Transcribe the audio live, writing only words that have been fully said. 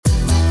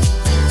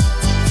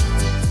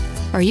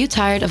Are you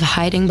tired of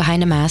hiding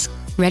behind a mask,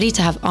 ready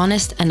to have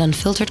honest and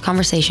unfiltered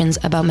conversations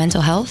about mental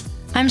health?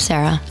 I'm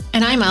Sarah.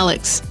 And I'm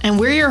Alex, and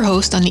we're your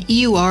host on the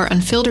EUR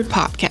Unfiltered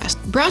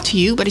podcast, brought to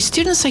you by the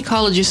student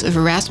psychologists of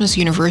Erasmus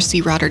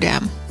University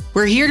Rotterdam.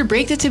 We're here to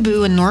break the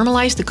taboo and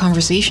normalize the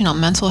conversation on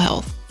mental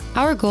health.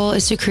 Our goal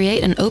is to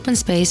create an open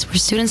space where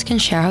students can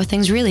share how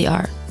things really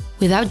are,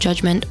 without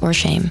judgment or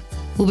shame.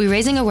 We'll be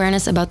raising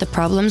awareness about the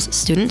problems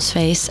students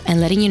face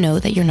and letting you know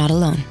that you're not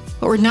alone.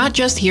 But we're not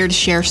just here to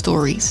share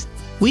stories.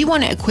 We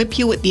want to equip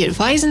you with the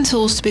advice and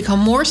tools to become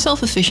more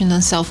self-efficient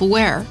and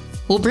self-aware.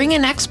 We'll bring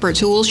in experts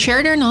who will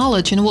share their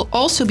knowledge, and we'll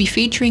also be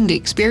featuring the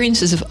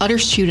experiences of other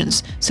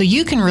students so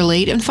you can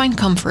relate and find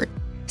comfort.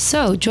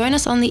 So join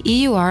us on the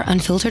EUR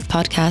Unfiltered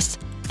podcast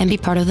and be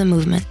part of the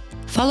movement.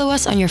 Follow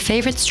us on your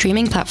favorite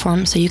streaming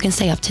platform so you can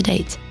stay up to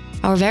date.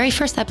 Our very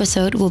first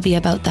episode will be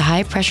about the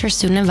high-pressure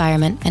student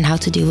environment and how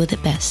to deal with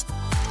it best.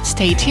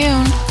 Stay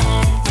tuned.